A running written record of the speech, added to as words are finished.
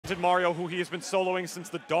talented Mario, who he has been soloing since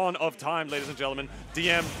the dawn of time, ladies and gentlemen.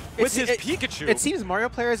 DM with his Pikachu. It seems Mario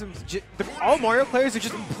players, all Mario players are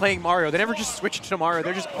just playing Mario. They never just switch to Mario.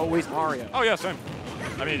 They're just always Mario. Oh, yeah, same.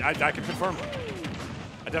 I mean, I can confirm.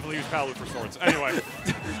 I definitely use Palu for swords. Anyway.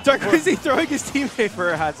 Dark Wizzy throwing his teammate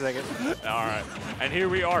for a hot second. All right. And here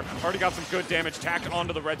we are. Already got some good damage tacked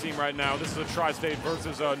onto the red team right now. This is a Tri-State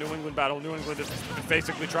versus New England battle. New England is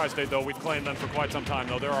basically Tri-State, though. We've claimed them for quite some time,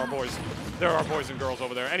 though. There are boys. There are boys and girls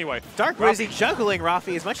over there. Anyway. Dark Wizzy juggling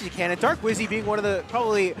Raffi as much as he can. And Dark Wizzy being one of the,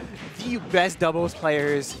 probably the best doubles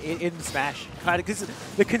players in Smash. Because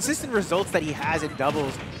the consistent results that he has in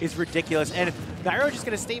doubles is ridiculous. And Nairo just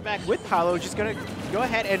going to stay back with Paolo, just going to go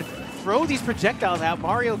ahead and throw these projectiles out.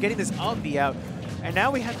 Mario getting this up B out. And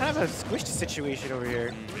now we have kind of a squished situation over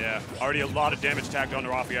here. Yeah, already a lot of damage tacked on the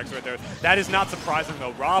Raffi X right there. That is not surprising,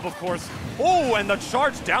 though. Rob, of course. Oh, and the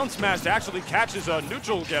charge down smash actually catches a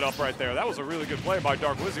neutral get up right there. That was a really good play by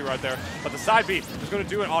Dark Wizzy right there. But the side B is going to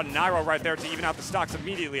do it on Nairo right there to even out the stocks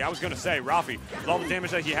immediately. I was going to say, Raffi, with all the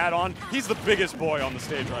damage that he had on, he's the biggest boy on the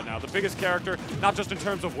stage right now. The biggest character, not just in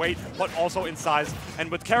terms of weight, but also in size.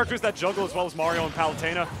 And with characters that juggle as well as Mario and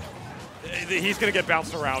Palutena, he's going to get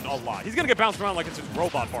bounced around a lot. He's going to get bounced around like it's his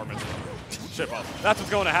robot bar mitzvah. Shit, well, that's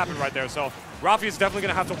what's going to happen right there. So Raffi is definitely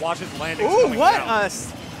going to have to watch his landings. Ooh,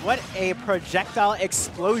 what a projectile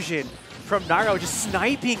explosion from Nairo, just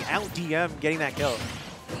sniping out DM, getting that kill. Ooh,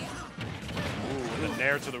 and the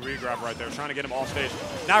nair to the regrab right there, trying to get him off stage.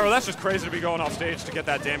 Nairo, that's just crazy to be going off stage to get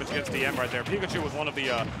that damage against DM right there. Pikachu was one of the,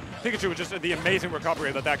 Pikachu was just the amazing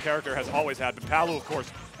recovery that character has always had. But Palu, of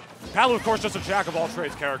course, just a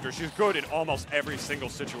jack-of-all-trades character. She's good in almost every single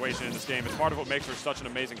situation in this game. It's part of what makes her such an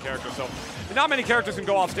amazing character. So not many characters can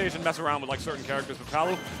go off stage and mess around with like certain characters, but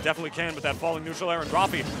Palu definitely can with that falling neutral air. And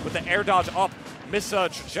Raffi with the air dodge up,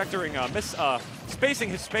 spacing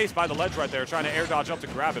his space by the ledge right there, trying to air dodge up to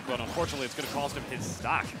grab it, but unfortunately it's going to cost him his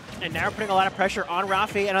stock. And now putting a lot of pressure on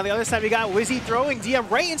Raffi, and on the other side we got Wizzy throwing DM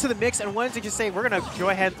right into the mix, and wanted to just say, we're going to go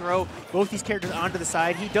ahead and throw both these characters onto the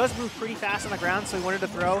side. He does move pretty fast on the ground, so he wanted to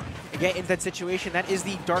throw and get into that situation. That is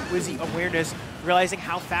the Dark Wizzy awareness, realizing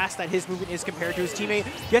how fast that his movement is compared to his teammate.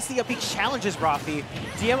 Gets the up B, challenges Raffi.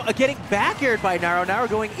 DM getting back aired by Nairo. Nairo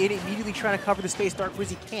going in, immediately trying to cover the space Dark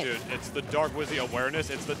Wizzy can't. Dude, it's the Dark Wizzy awareness.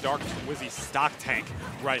 It's the Dark Wizzy stock tank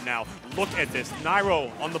right now. Look at this.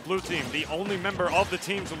 Nairo on the blue team, the only member of the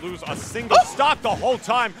team to lose a single stock the whole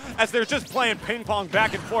time, as they're just playing ping pong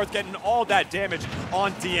back and forth, getting all that damage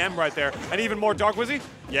on DM right there. And even more Dark Wizzy.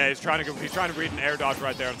 Yeah, he's trying to read an air dodge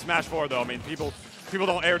right there. On Smash 4 though, I mean, people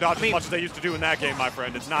don't air dodge as much as they used to do in that game, my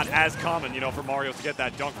friend. It's not as common, for Mario to get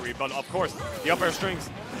that dunk read. But of course, the up air strings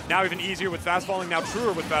now even easier with fast falling, now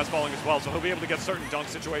truer with fast falling as well. So he'll be able to get certain dunk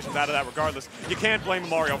situations out of that regardless. You can't blame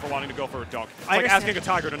Mario for wanting to go for a dunk. It's like asking a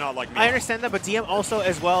tiger to not like me. I understand that, but DM also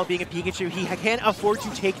as well, being a Pikachu, he can't afford to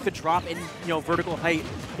take the drop in vertical height,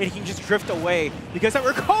 and he can just drift away because that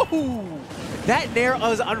that nair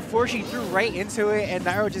was unfortunately threw right into it, and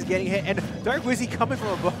Nairo just getting hit, and Dark Wizzy coming from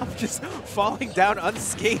above, just falling down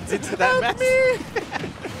unscathed into that mess.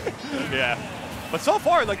 Yeah. But so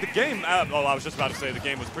far, like the game, I was just about to say the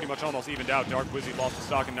game was pretty much almost evened out. Dark Wizzy lost the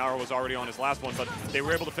stock and Nairo was already on his last one, but they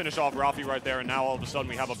were able to finish off Raffi right there, and now all of a sudden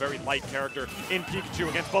we have a very light character in Pikachu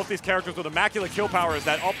against both these characters with immaculate kill power, as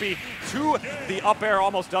that up B to the up air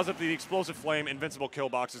almost does it. The explosive flame, invincible kill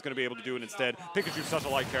box is going to be able to do it instead. Pikachu's such a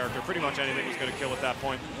light character, pretty much anything was going to kill at that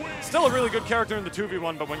point. Still a really good character in the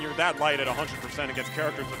 2v1, but when you're that light at 100% against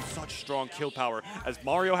characters with such strong kill power, as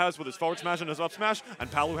Mario has with his forward smash and his up smash,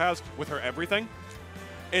 and Palu has with her everything,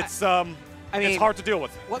 it's it's hard to deal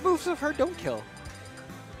with. What moves of her don't kill?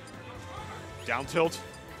 Down tilt.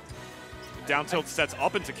 Down tilt sets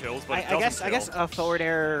up into kills, but I guess a forward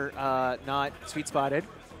air not sweet spotted.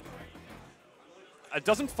 It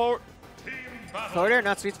doesn't forward air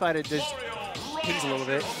not sweet spotted, just pings a little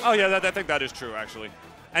bit. Oh yeah, I think that is true actually.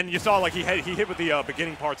 And you saw like he hit with the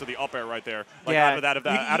beginning parts of the up air right there. Like yeah.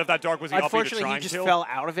 out of that Dark Wizzy up B to try and kill. Unfortunately, he just fell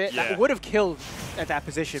out of it. Yeah. That would have killed at that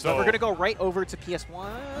position. So, but we're gonna go right over to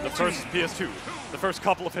PS1. The first PS2. The first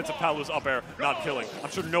couple of hits of Palu's up air not killing. I'm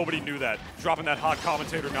sure nobody knew that. Dropping that hot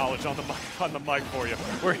commentator knowledge on the mic for you.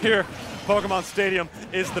 We're here. Pokemon Stadium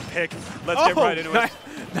is the pick. Let's get right into it.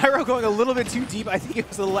 Nairo going a little bit too deep. I think it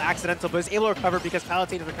was a little accidental, but is able to recover because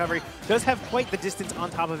Palutena's recovery does have quite the distance on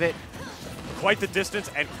top of it. Quite the distance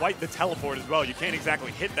and quite the teleport as well. You can't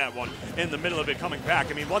exactly hit that one in the middle of it coming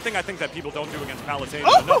back. I mean, one thing I think that people don't do against Palutena.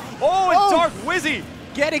 And Dark Wizzy!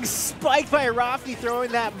 Getting spiked by Raffi,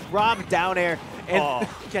 throwing that Rob down air and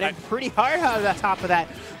getting pretty hard out of the top of that.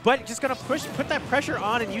 but just going to put that pressure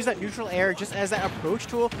on and use that neutral air just as that approach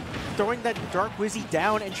tool, throwing that Dark Wizzy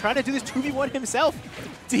down and trying to do this 2v1 himself.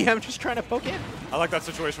 DM just trying to poke in. I like that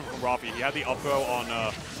situation from Raffi. He had the up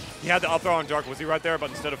throw on Dark Wizzy right there,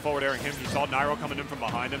 but instead of forward airing him, he saw Nairo coming in from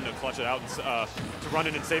behind him to clutch it out and, to run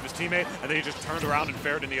in and save his teammate, and then he just turned around and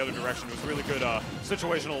fared in the other direction. It was really good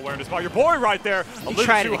situational awareness by your boy right there. A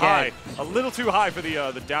little too high for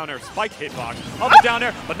the down air spike hitbox of the down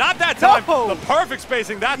air, but not that time. No. The perfect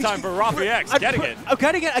spacing that time for Raffi X, getting it. I'm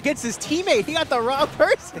getting it against his teammate. He got the wrong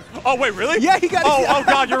person. Oh, wait, really? Yeah, he got it. Oh,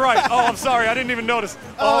 God, you're right. Oh, I'm sorry. I didn't even notice.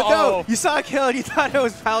 No. You saw a kill and you thought it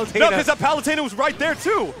was Palutena. No, because that Palutena was right there,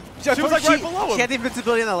 too. She was like right below him. She had the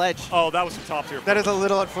invincibility on the ledge. Oh, that was some top tier. That is a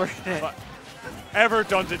little unfortunate. But ever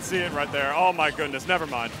didn't see it right there. Oh my goodness, never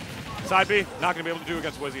mind. Side B, not going to be able to do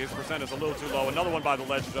against Wizzy. His percent is a little too low. Another one by the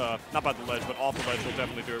ledge, not by the ledge, but off the ledge will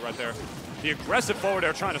definitely do it right there. The aggressive forward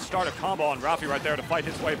air trying to start a combo on Raffi right there to fight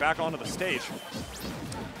his way back onto the stage.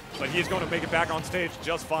 But he's going to make it back on stage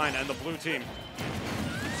just fine, and the blue team,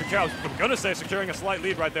 I'm going to say securing a slight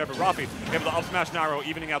lead right there, but Raffi able to up smash Nairo,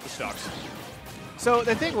 evening out the stocks. So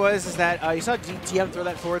the thing was that you saw DM throw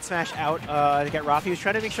that forward smash out to get Raffi. He was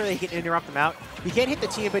trying to make sure that he can interrupt him out. He can't hit the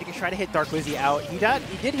team, but he can try to hit Dark Wizzy out. He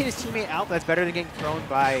did hit his teammate out, but that's better than getting thrown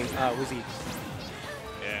by Wizzy.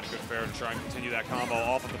 And good fair to try and continue that combo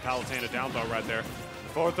off of the Palutena down throw right there.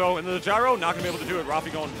 Forward throw into the gyro, not going to be able to do it.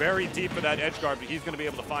 Raffi going very deep for that edge guard, but he's going to be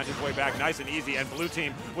able to find his way back nice and easy. And blue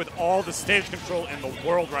team with all the stage control in the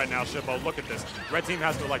world right now, Shippo. Look at this. Red team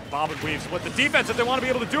has to like bob and weave split the defense if they want to be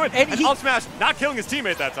able to do it. And up smash, not killing his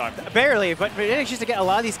teammate that time. Barely, but he managed to get a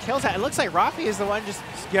lot of these kills out. It looks like Raffi is the one just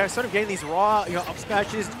sort of getting these raw, up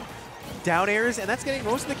smashes, down airs, and that's getting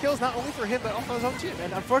most of the kills, not only for him, but also his own team.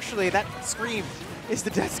 And unfortunately, that scream is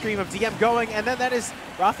the death scream of DM going, and then that is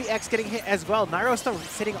Raffi X getting hit as well. Nairo still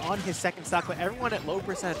sitting on his second stock, but everyone at low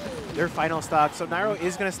percent their final stock. So Nairo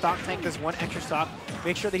is going to stock tank this one extra stock,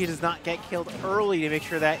 make sure that he does not get killed early to make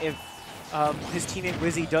sure that if his teammate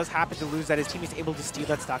Wizzy does happen to lose, that his teammate's able to steal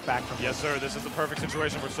that stock back from him. Yes, sir. This is the perfect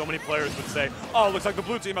situation where so many players would say, oh, looks like the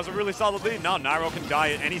blue team has a really solid lead. Now Nairo can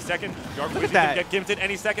die at any second. Dark Wizzy can get gimted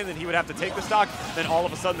any second, and he would have to take the stock. Then all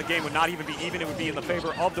of a sudden the game would not even be even. It would be in the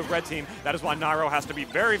favor of the red team. That is why Nairo has to be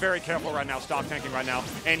very, very careful right now, stock tanking right now.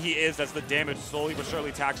 And he is, as the damage slowly but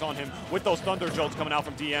surely tacks on him with those thunder jolts coming out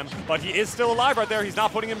from DM. But he is still alive right there. He's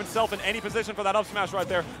not putting himself in any position for that up smash right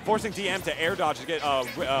there, forcing DM to air dodge to get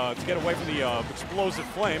away from the explosive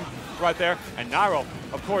flame right there. And Nairo,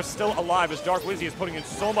 of course, still alive as Dark Wizzy is putting in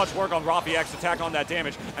so much work on Raffi X to tack on that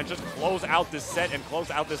damage and just close out this set and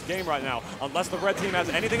close out this game right now. Unless the red team has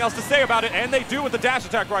anything else to say about it, and they do with the dash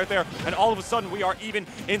attack right there. And all of a sudden, we are even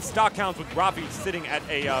in stock counts with Raffi sitting at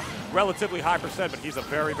a relatively high percent, but he's a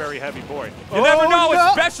very, very heavy boy. You never know,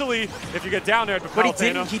 especially if you get down there. But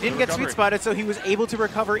he didn't get sweet spotted, so he was able to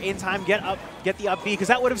recover in time, get the up B, because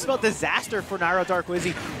that would have spelled disaster for Nairo Dark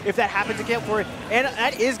Wizzy if that happened to kill for it. And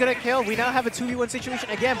that is going to kill. We now have a 2v1 situation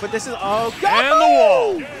again, but this is and the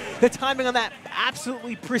wall. The timing on that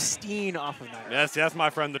absolutely pristine off of Nairo. Yes, my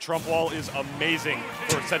friend. The Trump wall is amazing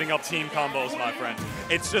for setting up team combos, my friend.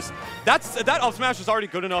 It's just that up smash is already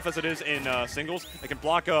good enough as it is in singles. It can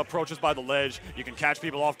block approaches by the ledge. You can catch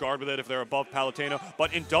people off guard with it if they're above Palutena.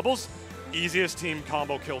 But in doubles, easiest team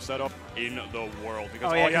combo kill setup in the world,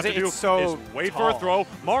 because all you have to do is wait for a throw.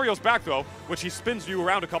 Mario's back throw, which he spins you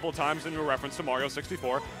around a couple of times in reference to Mario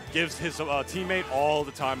 64, gives his teammate all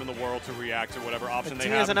the time in the world to react to whatever option they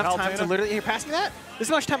have. He has enough time to literally, here, pass me that. This is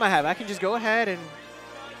how much time I have. I can just go ahead and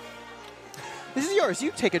this is yours.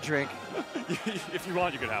 You take a drink. If you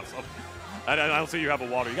want, you can have some. I don't see you have a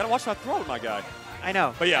water. You got to watch that throat, my guy. I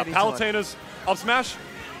know. But yeah, Palutena's up smash,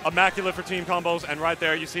 immaculate for team combos, and right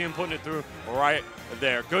there you see him putting it through right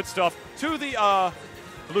there. Good stuff to the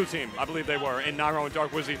blue team. I believe they were in Nairo and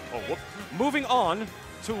Dark Wizzy. Oh, whoop. Moving on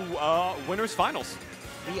to winners finals.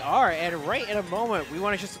 We are, and right in a moment we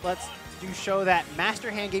want to just show that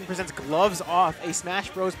Master Hand Game presents Gloves Off, a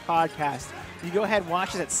Smash Bros podcast. You go ahead and watch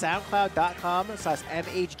us at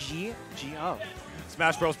soundcloud.com/MHGGO.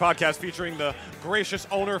 Smash Bros podcast featuring the gracious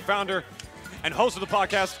owner, founder, and host of the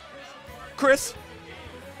podcast, Chris,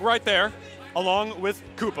 right there, along with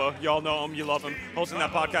Koopa. Y'all know him, you love him, hosting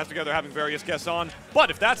that podcast together, having various guests on.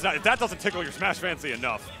 But if that doesn't tickle your Smash fancy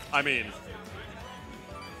enough, I mean,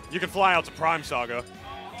 you can fly out to Prime Saga,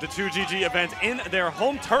 the 2GG event in their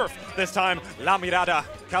home turf this time, La Mirada,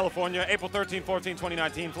 California, April 13, 14,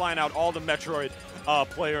 2019, flying out all the Metroid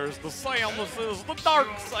players, the Samuses, the Dark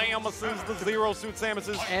Samuses, the Zero Suit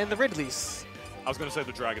Samuses. And the Ridleys. I was going to say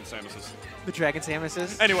the Dragon Samuses. The Dragon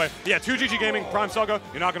Samuses. Anyway, yeah, 2GG Gaming, Prime Saga.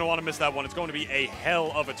 You're not going to want to miss that one. It's going to be a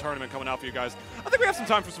hell of a tournament coming out for you guys. I think we have some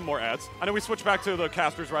time for some more ads. I know we switched back to the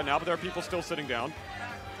casters right now, but there are people still sitting down.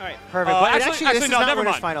 All right, perfect. But actually, this is no, not never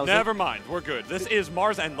mind. finals. Never mind. We're good. This is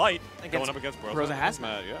Mars and Light going up against Broza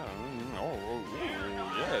Hazmat. Yeah.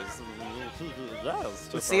 Yes. Yes.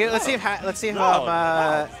 Let's see if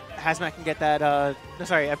Hazmat can get that.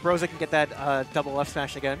 If Broza can get that double left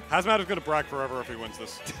smash again. Hazmat is going to brag forever if he wins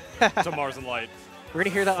this to Mars and Light. We're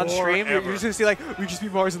gonna hear that on stream. You're just gonna see like, we just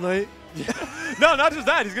beat Mars and Light. No, not just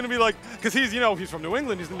that. He's gonna be like, because he's he's from New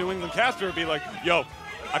England. He's a New England caster. It'd be like, yo,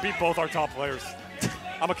 I beat both our top players.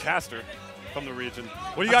 I'm a caster from the region.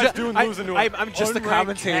 What are you guys doing losing to him? I'm just a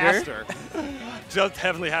commentator. Caster. Just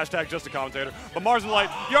heavily hashtag just a commentator. But Mars and Light,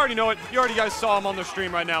 you already know it. You already guys saw him on their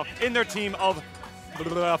stream right now in their team of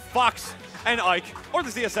Fox and Ike, or the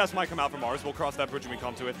ZSS might come out from Mars. We'll cross that bridge when we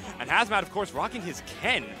come to it. And Hazmat, of course, rocking his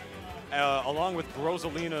Ken, along with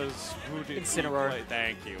Rosalina's Incineroar.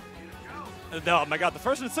 Thank you. Oh my God, the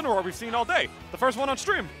first Incineroar we've seen all day. The first one on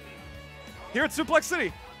stream. Here at Suplex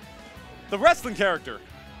City. The wrestling character.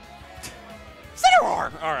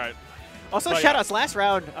 Incineroar! All right. Also, shout-outs. Last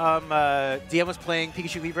round, DM was playing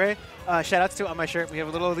Pikachu Libre. Shout-outs to on my shirt. We have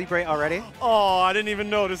a little Libre already. Oh, I didn't even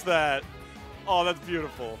notice that. Oh, that's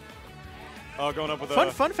beautiful. Oh, going up with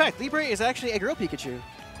a... Fun fact, Libre is actually a girl Pikachu.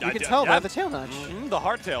 You can tell by the tail notch. The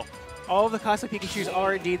heart tail. All of the cosplay Pikachus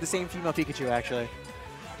are indeed the same female Pikachu, actually.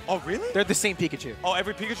 Oh, really? They're the same Pikachu. Oh,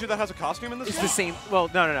 every Pikachu that has a costume in this It's game? the same. Well,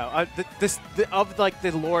 no. Of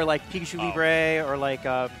the lore, like Pikachu Libre or like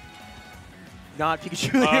not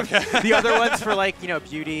Pikachu Libre. Okay. The other ones for like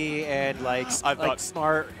beauty and like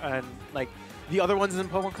smart and like the other ones in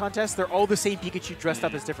Pokemon contests. They're all the same Pikachu dressed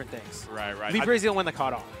up as different things. Right. Libre is the only one that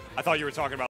caught on. I thought you were talking about